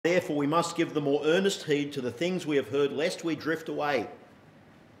Therefore we must give the more earnest heed to the things we have heard, lest we drift away.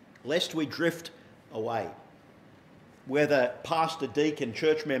 Lest we drift away. Whether pastor, deacon,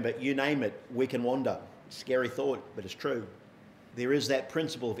 church member, you name it, we can wander. Scary thought, but it's true. There is that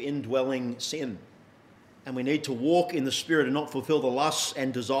principle of indwelling sin. And we need to walk in the Spirit and not fulfill the lusts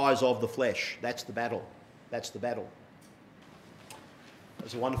and desires of the flesh. That's the battle. That's the battle. It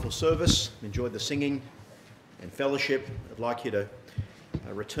was a wonderful service. Enjoyed the singing and fellowship. I'd like you to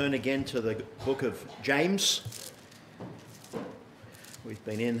return again to the book of James. We've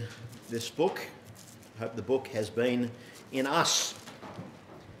been in this book. I hope the book has been in us.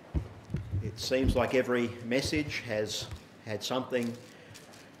 It seems like every message has had something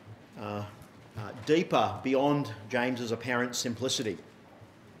deeper beyond James's apparent simplicity.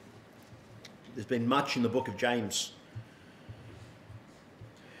 There's been much in the book of James.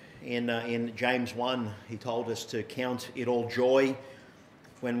 In James 1, he told us to count it all joy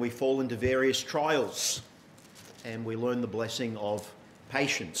when we fall into various trials and we learn the blessing of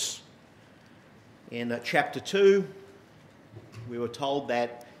patience. In chapter 2, we were told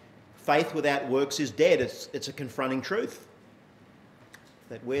that faith without works is dead. It's a confronting truth.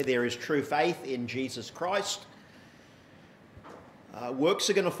 That where there is true faith in Jesus Christ, works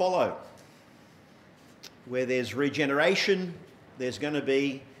are going to follow. Where there's regeneration, there's going to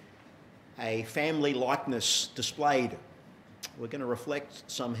be a family likeness displayed. We're going to reflect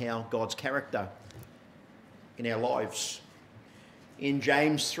somehow God's character in our lives. In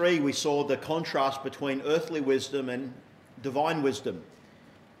James 3, we saw the contrast between earthly wisdom and divine wisdom.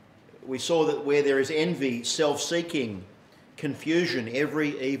 We saw that where there is envy, self-seeking, confusion,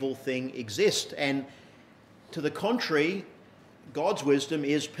 every evil thing exists. And to the contrary, God's wisdom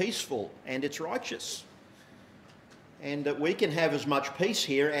is peaceful and it's righteous. And that we can have as much peace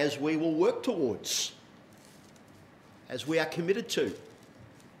here as we will work towards, as we are committed to.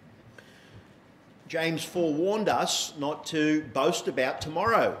 James forewarned us not to boast about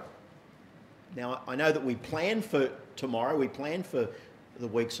tomorrow. Now, I know that we plan for tomorrow, we plan for the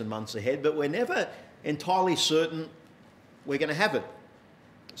weeks and months ahead, but we're never entirely certain we're going to have it.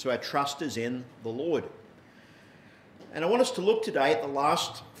 So our trust is in the Lord. And I want us to look today at the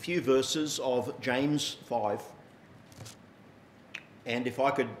last few verses of James 5. And if I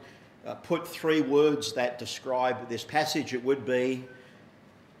could put three words that describe this passage, it would be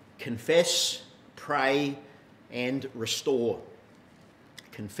confess, pray, and restore.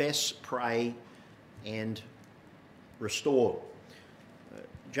 Confess, pray, and restore.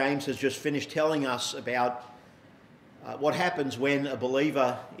 James has just finished telling us about what happens when a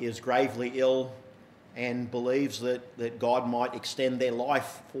believer is gravely ill and believes that God might extend their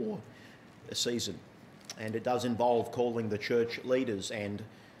life for a season. And it does involve calling the church leaders and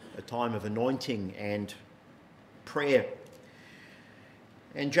a time of anointing and prayer.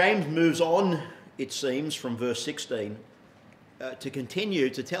 And James moves on, it seems, from verse 16 to continue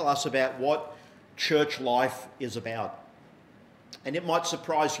to tell us about what church life is about. And it might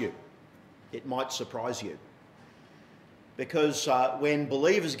surprise you. It might surprise you. Because when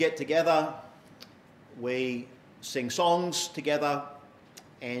believers get together, we sing songs together,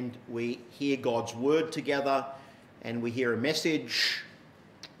 and we hear God's word together, and we hear a message,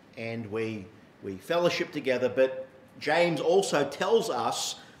 and we fellowship together. But James also tells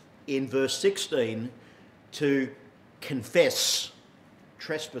us in verse 16 to confess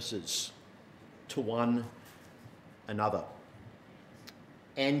trespasses to one another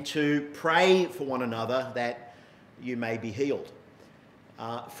and to pray for one another that you may be healed.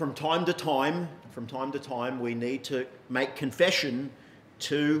 From time to time, we need to make confession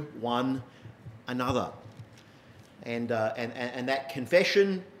to one another. And that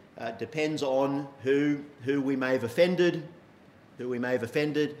confession depends on who we may have offended,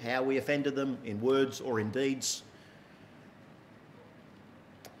 how we offended them in words or in deeds.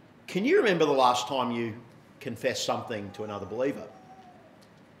 Can you remember the last time you confessed something to another believer?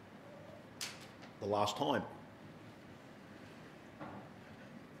 The last time.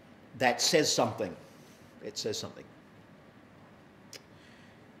 That says something. It says something.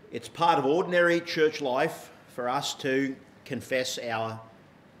 It's part of ordinary church life for us to confess our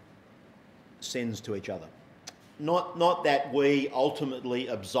sins to each other. Not that we ultimately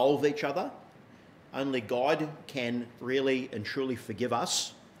absolve each other. Only God can really and truly forgive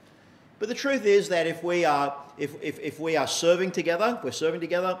us. But the truth is that if we are serving together,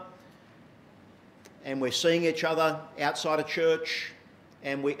 and we're seeing each other outside of church,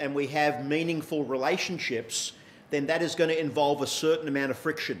 and we have meaningful relationships, then that is going to involve a certain amount of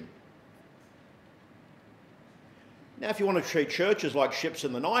friction. Now, if you want to treat churches like ships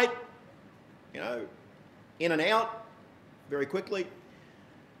in the night, in and out very quickly,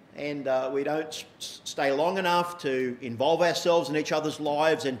 and we don't stay long enough to involve ourselves in each other's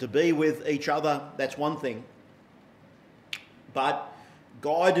lives and to be with each other, that's one thing. But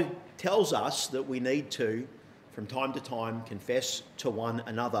God tells us that we need to, from time to time, confess to one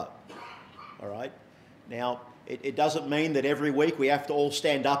another. All right? Now, it doesn't mean that every week we have to all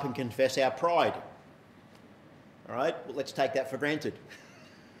stand up and confess our pride. All right? Well, let's take that for granted.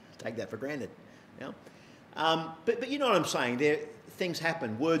 Take that for granted. Yeah? But you know what I'm saying? Things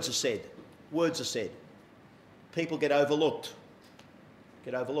happen. Words are said. Words are said. People get overlooked.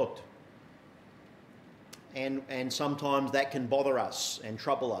 And sometimes that can bother us and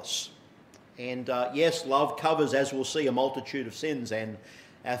trouble us. And yes, love covers, as we'll see, a multitude of sins. And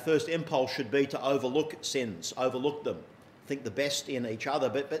our first impulse should be to overlook sins, overlook them, think the best in each other.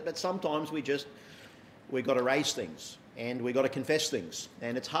 But sometimes we've got to raise things and we've got to confess things.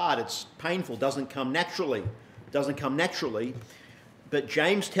 And it's hard, it's painful, doesn't come naturally. But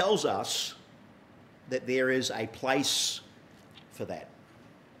James tells us that there is a place for that.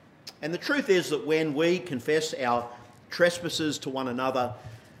 And the truth is that when we confess our trespasses to one another,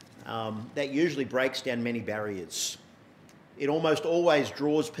 that usually breaks down many barriers. It almost always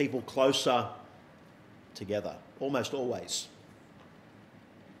draws people closer together, almost always.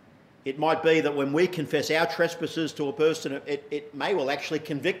 It might be that when we confess our trespasses to a person, it may well actually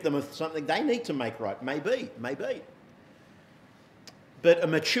convict them of something they need to make right. Maybe. But a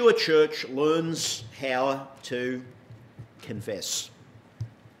mature church learns how to confess.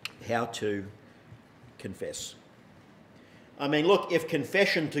 How to confess. I mean, look, if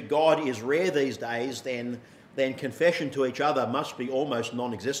confession to God is rare these days, then confession to each other must be almost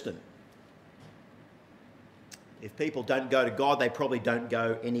non-existent. If people don't go to God, they probably don't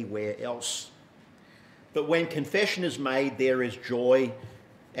go anywhere else. But when confession is made, there is joy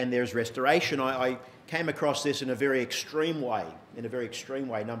and there's restoration. I came across this in a very extreme way a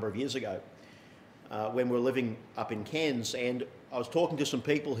number of years ago when we were living up in Cairns, and I was talking to some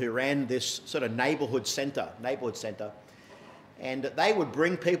people who ran this sort of neighbourhood centre, and they would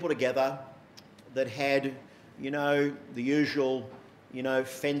bring people together that had, the usual,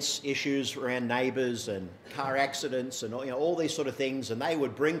 fence issues around neighbours and car accidents and all these sort of things, and they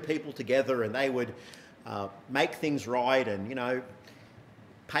would bring people together and they would make things right and,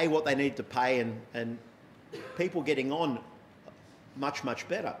 pay what they need to pay, and people getting on much, much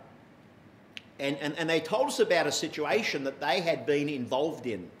better. And they told us about a situation that they had been involved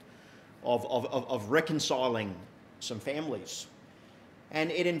in of reconciling some families. And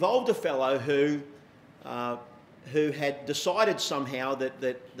it involved a fellow who had decided somehow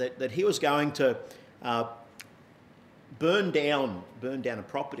that he was going to burn down a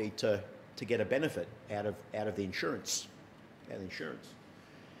property to get a benefit out of the insurance.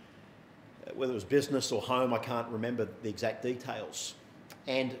 Whether it was business or home, I can't remember the exact details.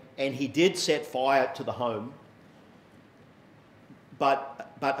 And he did set fire to the home,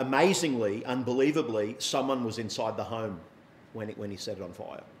 but amazingly, unbelievably, someone was inside the home when he set it on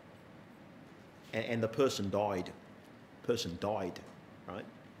fire, and the person died. Right?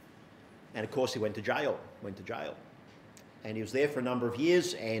 And of course, he went to jail, and he was there for a number of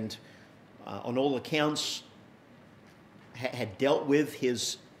years, and on all accounts, had dealt with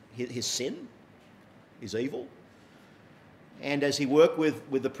his sin, his evil. And as he worked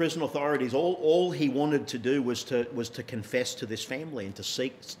with the prison authorities, all he wanted to do was to confess to this family and to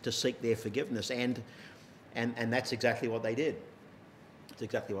seek their forgiveness, and that's exactly what they did. It's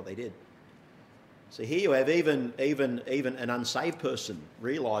exactly what they did. So here you have even an unsaved person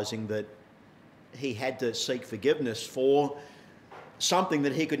realising that he had to seek forgiveness for something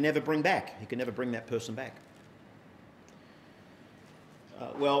that he could never bring back. He could never bring that person back.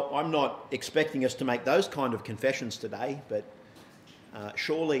 Well, I'm not expecting us to make those kind of confessions today, but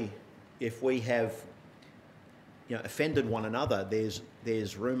surely if we have offended one another,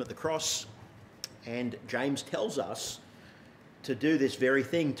 there's room at the cross. And James tells us to do this very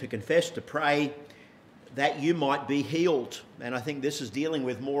thing, to confess, to pray, that you might be healed. And I think this is dealing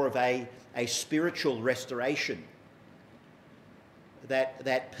with more of a spiritual restoration.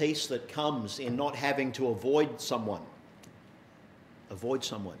 That peace that comes in not having to avoid someone.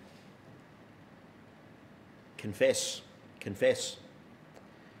 Confess.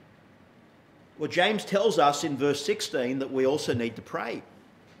 Well, James tells us in verse 16 that we also need to pray.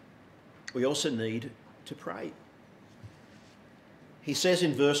 He says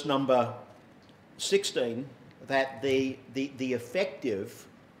in verse number 16 that the effective,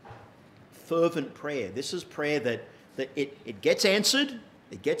 fervent prayer, this is prayer that it gets answered,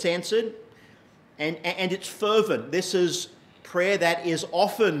 and it's fervent. This is prayer that is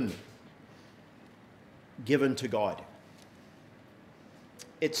often given to God.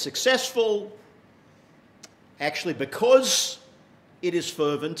 it's successful actually because it is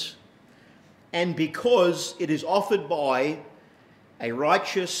fervent and because it is offered by a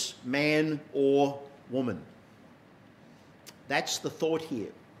righteous man or woman. That's the thought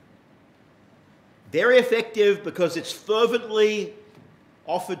here. Very effective because it's fervently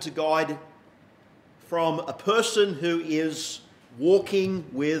offered to God from a person who is walking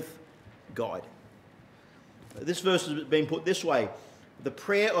with God. This verse has been put this way: the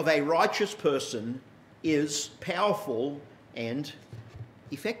prayer of a righteous person is powerful and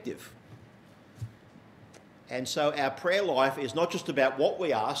effective. And so our prayer life is not just about what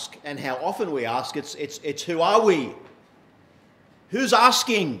we ask and how often we ask, it's who are we? Who's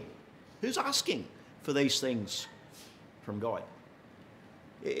asking? Who's asking for these things from God?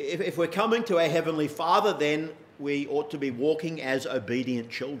 If we're coming to our Heavenly Father, then we ought to be walking as obedient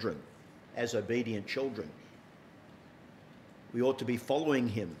children. As obedient children. We ought to be following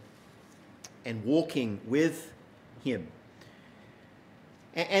Him and walking with Him.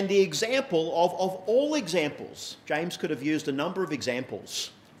 And the example of all examples, James could have used a number of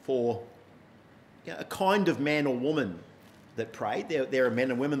examples for a kind of man or woman that prayed. There are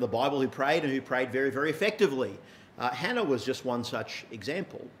men and women in the Bible who prayed and who prayed very, very effectively. Hannah was just one such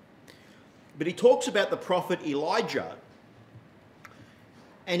example. But he talks about the prophet Elijah,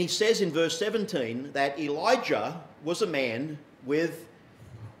 and he says in verse 17 that Elijah was a man with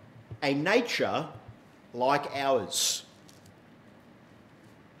a nature like ours.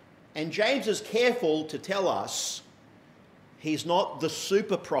 And James is careful to tell us he's not the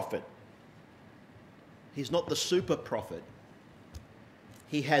super prophet. He's not the super prophet.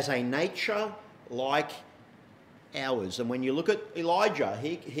 He has a nature like ours. And when you look at Elijah,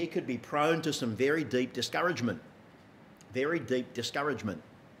 he could be prone to some very deep discouragement. Very deep discouragement.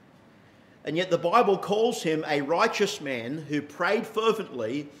 And yet the Bible calls him a righteous man who prayed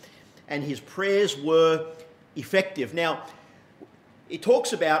fervently, and his prayers were effective. Now, it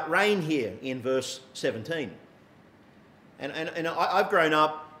talks about rain here in verse 17. And I've grown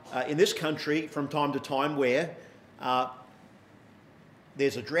up in this country from time to time where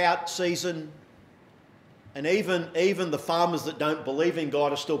there's a drought season, and even the farmers that don't believe in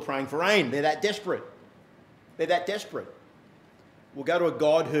God are still praying for rain. They're that desperate. They're that desperate. We'll go to a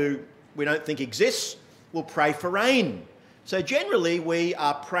God who we don't think exists. We'll pray for rain. So generally we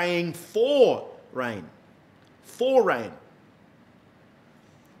are praying for rain. For rain.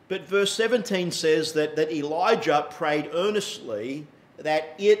 But verse 17 says that Elijah prayed earnestly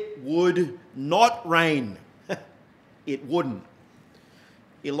that it would not rain. It wouldn't.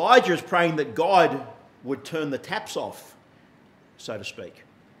 Elijah is praying that God would turn the taps off, so to speak.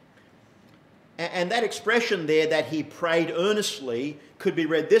 And that expression there, that he prayed earnestly, could be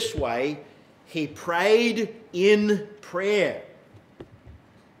read this way: he prayed in prayer.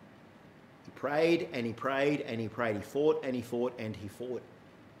 He prayed and he prayed and he prayed. He fought and he fought and he fought.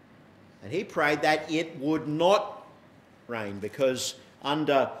 And he prayed that it would not rain, because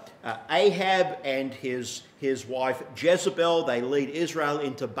under Ahab and his wife Jezebel, they lead Israel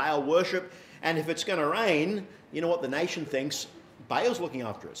into Baal worship. And if it's going to rain, you know what the nation thinks? Baal's looking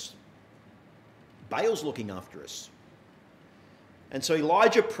after us. Baal's looking after us. And so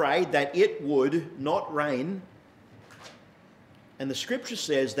Elijah prayed that it would not rain. And the scripture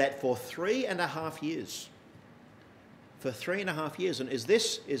says that for 3.5 years. For 3.5 years. And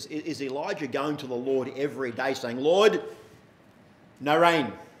is Elijah going to the Lord every day saying, Lord, no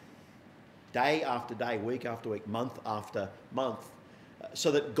rain? Day after day, week after week, month after month.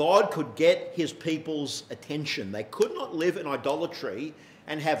 So that God could get his people's attention. They could not live in idolatry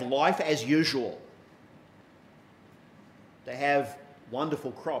and have life as usual. They have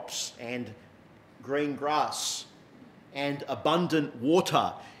wonderful crops and green grass and abundant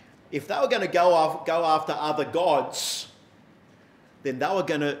water. If they were going to go after other gods, then they were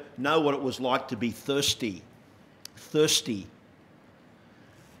going to know what it was like to be thirsty. Thirsty.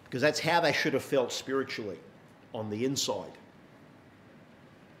 Because that's how they should have felt spiritually on the inside.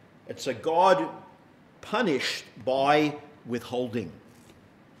 And so God punished by withholding.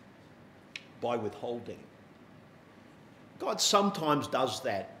 By withholding. God sometimes does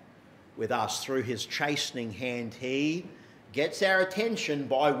that with us through his chastening hand. He gets our attention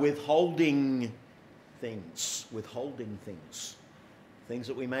by withholding things. Withholding things. Things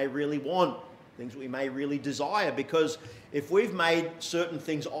that we may really want. Things that we may really desire. Because if we've made certain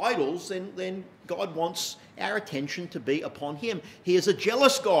things idols, then God wants our attention to be upon him. He is a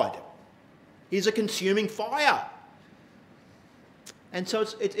jealous God. He's a consuming fire. And so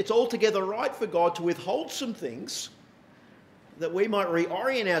it's altogether right for God to withhold some things that we might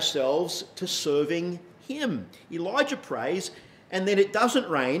reorient ourselves to serving him. Elijah prays, and then it doesn't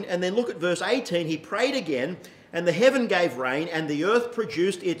rain. And then look at verse 18. He prayed again, and the heaven gave rain, and the earth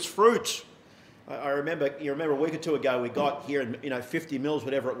produced its fruit. You remember a week or two ago we got here in 50 mils,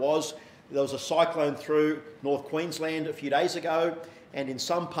 whatever it was. There was a cyclone through North Queensland a few days ago, and in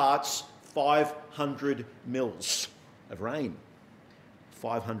some parts 500 mils of rain.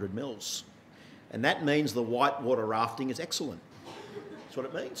 500 mils. And that means the whitewater rafting is excellent. That's what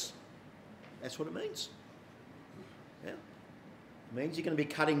it means. That's what it means. Yeah. It means you're going to be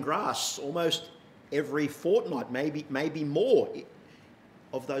cutting grass almost every fortnight, maybe more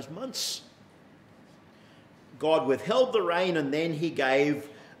of those months. God withheld the rain, and then he gave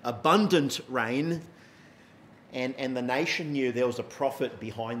abundant rain, and the nation knew there was a prophet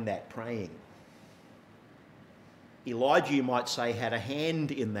behind that praying. Elijah, you might say, had a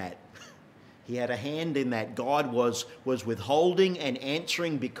hand in that. He had a hand in that. God was withholding and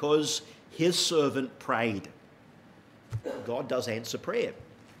answering because his servant prayed. God does answer prayer.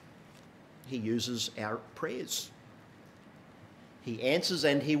 He uses our prayers. He answers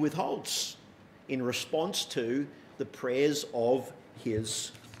and he withholds in response to the prayers of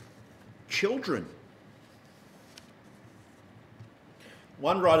his children.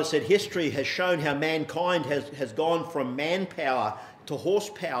 One writer said, history has shown how mankind has gone from manpower to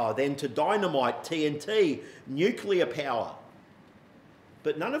horsepower, then to dynamite, TNT, nuclear power.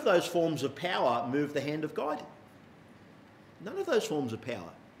 But none of those forms of power move the hand of God. None of those forms of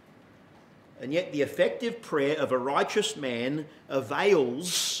power. And yet the effective prayer of a righteous man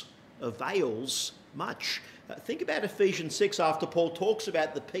avails much. Think about Ephesians 6 after Paul talks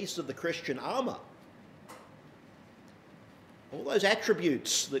about the piece of the Christian armour. All those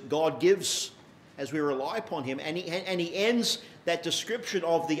attributes that God gives as we rely upon him. And he ends that description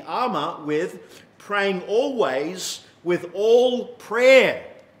of the armour with praying always with all prayer.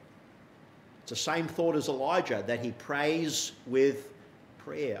 It's the same thought as Elijah, that he prays with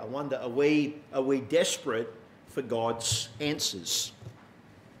prayer. I wonder, are we desperate for God's answers?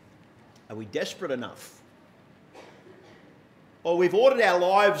 Are we desperate enough? Or we've ordered our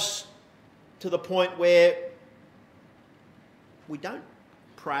lives to the point where we don't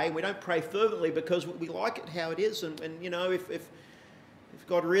pray fervently because we like it how it is. And if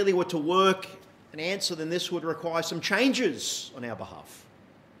God really were to work and answer, then this would require some changes on our behalf.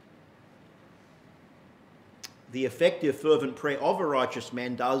 The effective fervent prayer of a righteous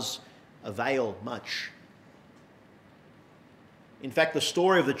man does avail much. In fact, the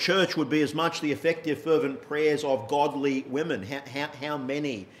story of the church would be as much the effective fervent prayers of godly women. How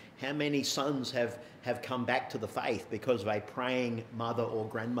many sons have come back to the faith because of a praying mother or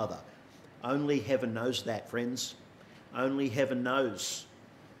grandmother? Only heaven knows that, friends. Only heaven knows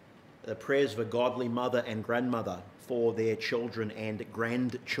the prayers of a godly mother and grandmother for their children and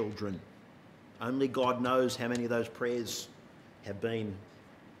grandchildren. Only God knows how many of those prayers have been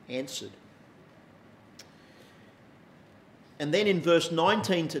answered. And then in verse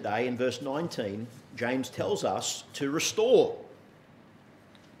 19 today, James tells us to restore.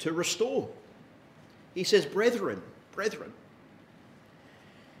 To restore. He says, brethren.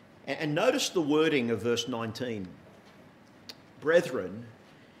 And notice the wording of verse 19. Brethren,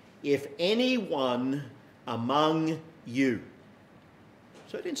 if anyone among you.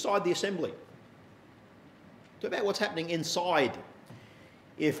 So it's inside the assembly. It's about what's happening inside.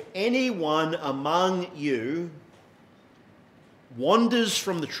 If anyone among you wanders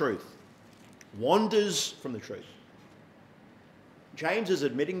from the truth. James is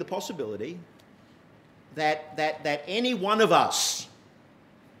admitting the possibility that any one of us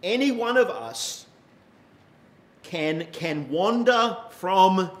can wander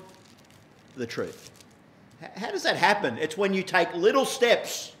from the truth. How does that happen? It's when you take little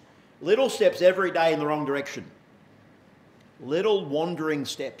steps every day in the wrong direction. Little wandering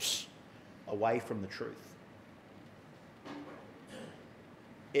steps away from the truth.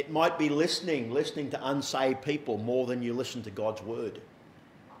 It might be listening to unsaved people more than you listen to God's word.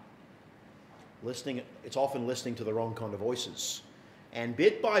 It's often listening to the wrong kind of voices. And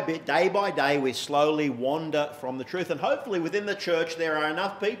bit by bit, day by day, we slowly wander from the truth. And hopefully within the church there are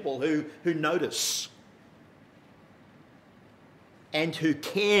enough people who notice and who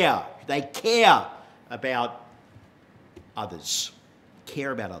care. They care about others.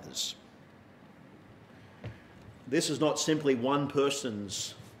 Care about others. This is not simply one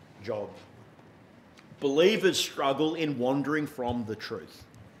person's job. Believers struggle in wandering from the truth.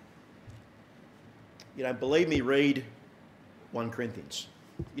 You don't believe me, read 1 Corinthians.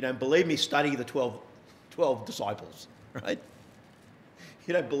 You don't believe me, study the 12 disciples, right?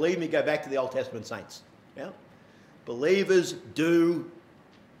 You don't believe me, go back to the Old Testament saints. Yeah? Believers do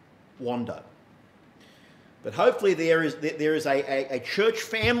wander. But hopefully there is a church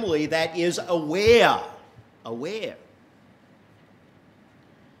family that is aware.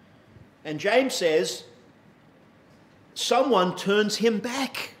 And James says, someone turns him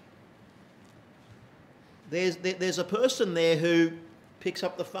back. There's a person there who picks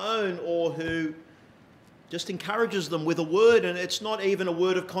up the phone or who just encourages them with a word, and it's not even a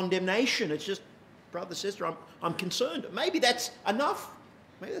word of condemnation. It's just, brother, sister, I'm concerned. Maybe that's enough.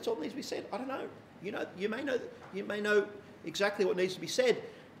 Maybe that's all that needs to be said. I don't know. You may know exactly what needs to be said,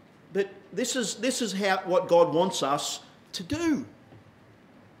 but this is what God wants us to do.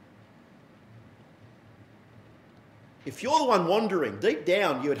 If you're the one wandering, deep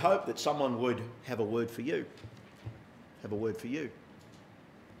down you would hope that someone would have a word for you.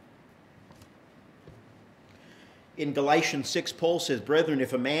 In Galatians 6, Paul says, "Brethren,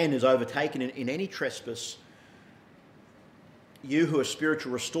 if a man is overtaken in any trespass, you who are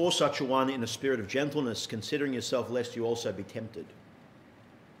spiritual, restore such a one in a spirit of gentleness, considering yourself, lest you also be tempted."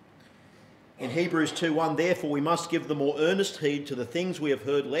 In Hebrews 2:1, "Therefore we must give the more earnest heed to the things we have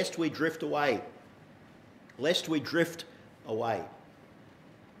heard, lest we drift away." Lest we drift away.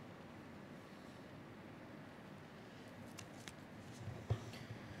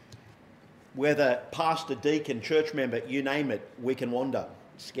 Whether pastor, deacon, church member, you name it, we can wander.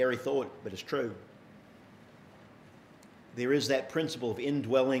 Scary thought, but it's true. There is that principle of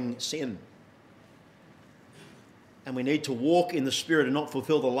indwelling sin. And we need to walk in the Spirit and not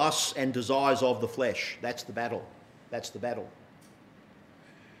fulfill the lusts and desires of the flesh. That's the battle.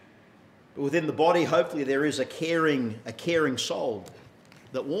 But within the body, hopefully, there is a caring soul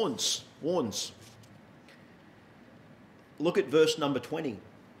that warns. Look at verse number 20.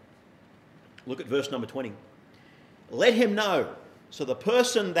 Let him know. So the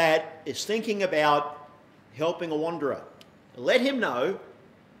person that is thinking about helping a wanderer, let him know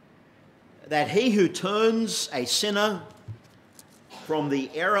that he who turns a sinner from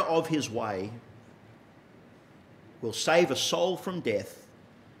the error of his way will save a soul from death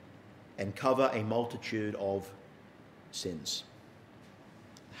and cover a multitude of sins.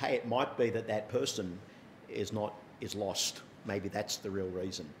 Hey, it might be that person is lost. Maybe that's the real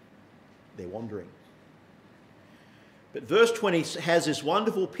reason they're wandering. But verse 20 has this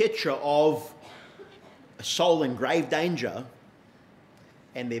wonderful picture of a soul in grave danger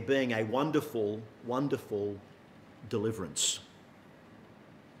and there being a wonderful, wonderful deliverance.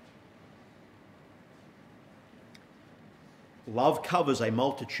 Love covers a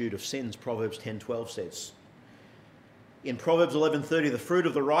multitude of sins, Proverbs 10:12 says. In Proverbs 11:30, the fruit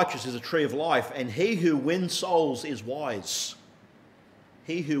of the righteous is a tree of life, and he who wins souls is wise.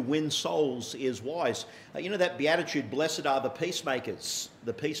 He who wins souls is wise. You know that beatitude, blessed are the peacemakers.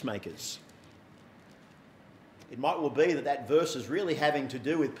 It might well be that verse is really having to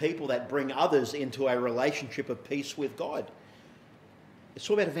do with people that bring others into a relationship of peace with God. It's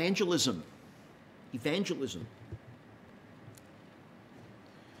all about evangelism.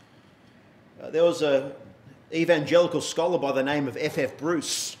 There was an evangelical scholar by the name of F.F.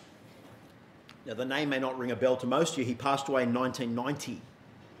 Bruce. Now, the name may not ring a bell to most of you. He passed away in 1990.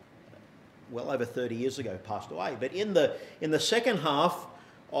 Well over 30 years ago, passed away. But in the second half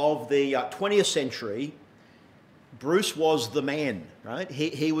of the 20th century, Bruce was the man, right?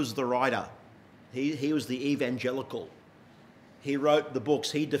 He was the writer. He was the evangelical. He wrote the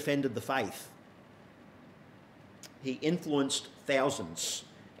books. He defended the faith. He influenced thousands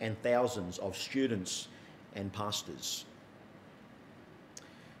and thousands of students and pastors.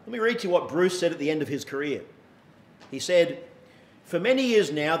 Let me read to you what Bruce said at the end of his career. He said, "For many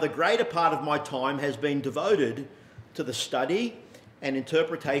years now, the greater part of my time has been devoted to the study and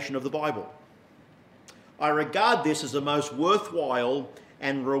interpretation of the Bible. I regard this as the most worthwhile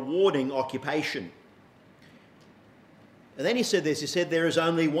and rewarding occupation." And then he said this, he said, "There is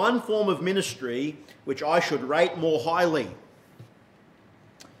only one form of ministry which I should rate more highly.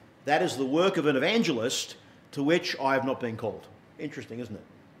 That is the work of an evangelist, to which I have not been called." Interesting, isn't it?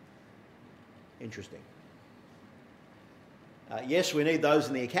 Interesting. Yes, we need those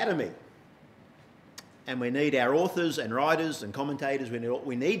in the academy. And we need our authors and writers and commentators.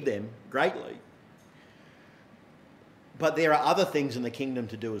 We need them greatly. But there are other things in the kingdom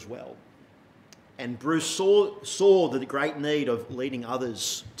to do as well. And Bruce saw the great need of leading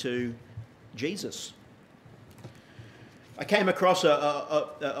others to Jesus. I came across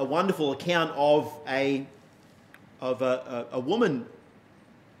a wonderful account of a woman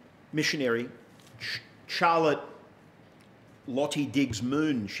missionary, Charlotte Lottie Diggs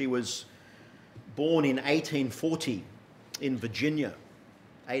Moon. She was born in 1840 in Virginia.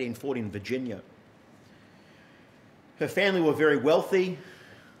 Her family were very wealthy.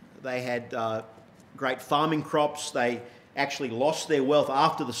 They had great farming crops. They actually lost their wealth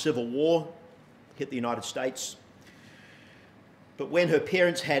after the Civil War hit the United States. But when her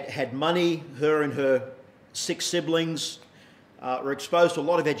parents had money, her and her 6 siblings were exposed to a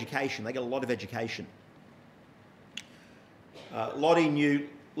lot of education. They got a lot of education. Lottie knew,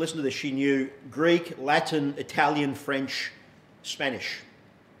 listen to this, she knew Greek, Latin, Italian, French, Spanish.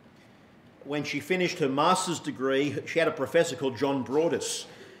 When she finished her master's degree, she had a professor called John Broadus.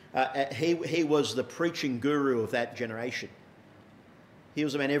 He was the preaching guru of that generation. He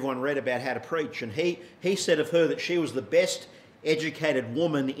was the man everyone read about how to preach. And he said of her that she was the best educated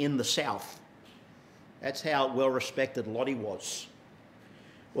woman in the South. That's how well respected Lottie was.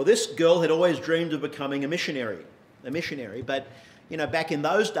 Well, this girl had always dreamed of becoming a missionary. But, you know, back in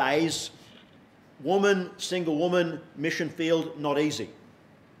those days, single woman, mission field, not easy.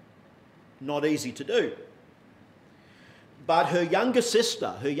 Not easy to do. But her younger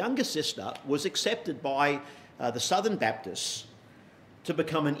sister was accepted by the Southern Baptists to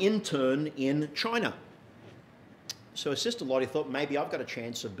become an intern in China. So her sister Lottie thought, maybe I've got a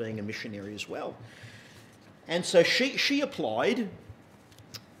chance of being a missionary as well. And so she applied,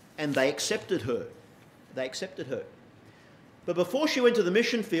 and they accepted her. But before she went to the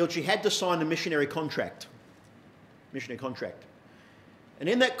mission field, she had to sign a missionary contract. And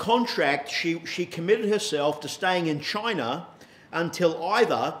in that contract, she committed herself to staying in China until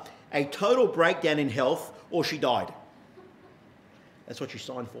either a total breakdown in health or she died. That's what she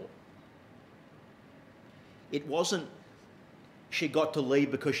signed for. It wasn't she got to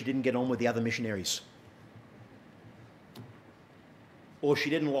leave because she didn't get on with the other missionaries, or she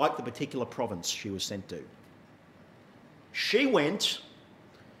didn't like the particular province she was sent to. She went,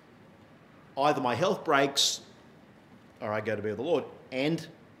 either my health breaks or I go to be with the Lord. And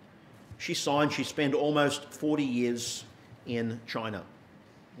she signed. She spent almost 40 years in China.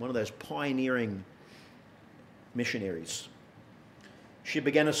 One of those pioneering missionaries. She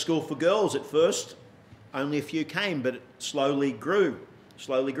began a school for girls at first. Only a few came, but it slowly grew.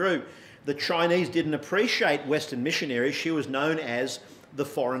 The Chinese didn't appreciate Western missionaries. She was known as the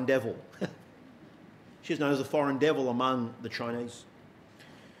foreign devil. She was known as the foreign devil among the Chinese.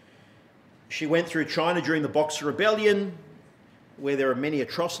 She went through China during the Boxer Rebellion, where there are many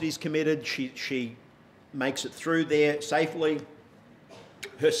atrocities committed. She makes it through there safely.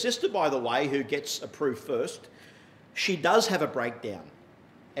 Her sister, by the way, who gets approved first, she does have a breakdown,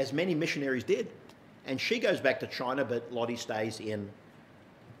 as many missionaries did. And she goes back to China, but Lottie stays in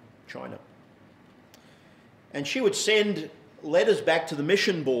China. And she would send letters back to the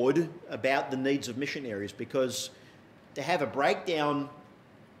mission board about the needs of missionaries, because to have a breakdown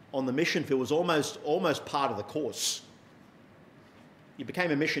on the mission field was almost part of the course. You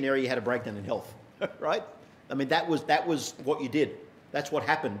became a missionary, you had a breakdown in health, right? I mean, that was what you did. That's what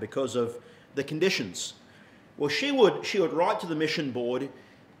happened because of the conditions. Well, she would write to the mission board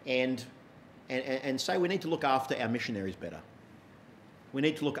and say, we need to look after our missionaries better. We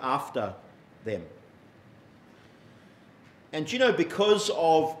need to look after them. And you know, because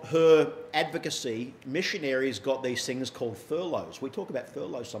of her advocacy, missionaries got these things called furloughs. We talk about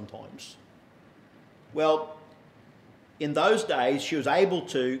furloughs sometimes. Well, in those days, she was able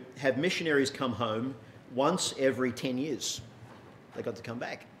to have missionaries come home once every 10 years. They got to come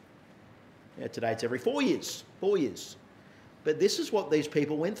back. Yeah, today it's every 4 years. But this is what these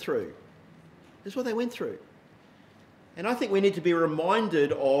people went through. This is what they went through. And I think we need to be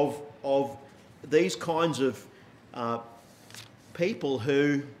reminded of these kinds of people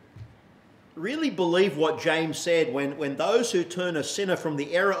who really believe what James said when those who turn a sinner from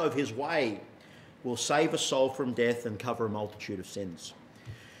the error of his way will save a soul from death and cover a multitude of sins.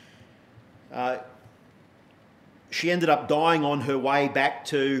 She ended up dying on her way back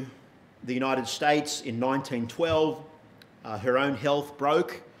to the United States in 1912. Her own health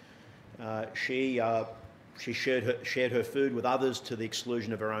broke. She shared her food with others to the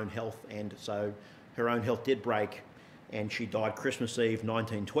exclusion of her own health, and so her own health did break, and she died Christmas Eve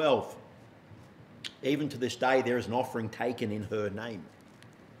 1912. Even to this day, there is an offering taken in her name.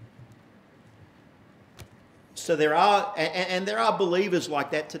 So there are believers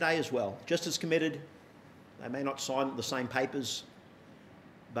like that today as well, just as committed. They may not sign the same papers,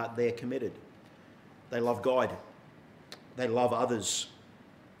 but they're committed. They love God. They love others.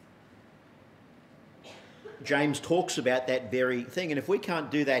 James talks about that very thing, and if we can't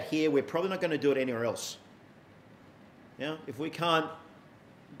do that here, we're probably not going to do it anywhere else. Yeah? If we can't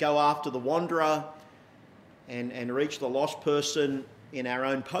go after the wanderer and reach the lost person in our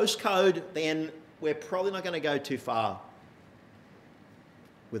own postcode, then we're probably not going to go too far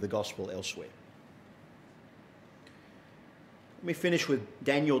with the gospel elsewhere. Let me finish with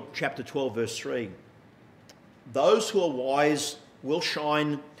Daniel chapter 12, verse 3. Those who are wise will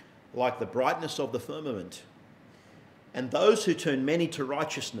shine like the brightness of the firmament, and those who turn many to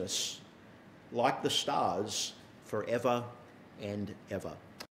righteousness like the stars forever and ever.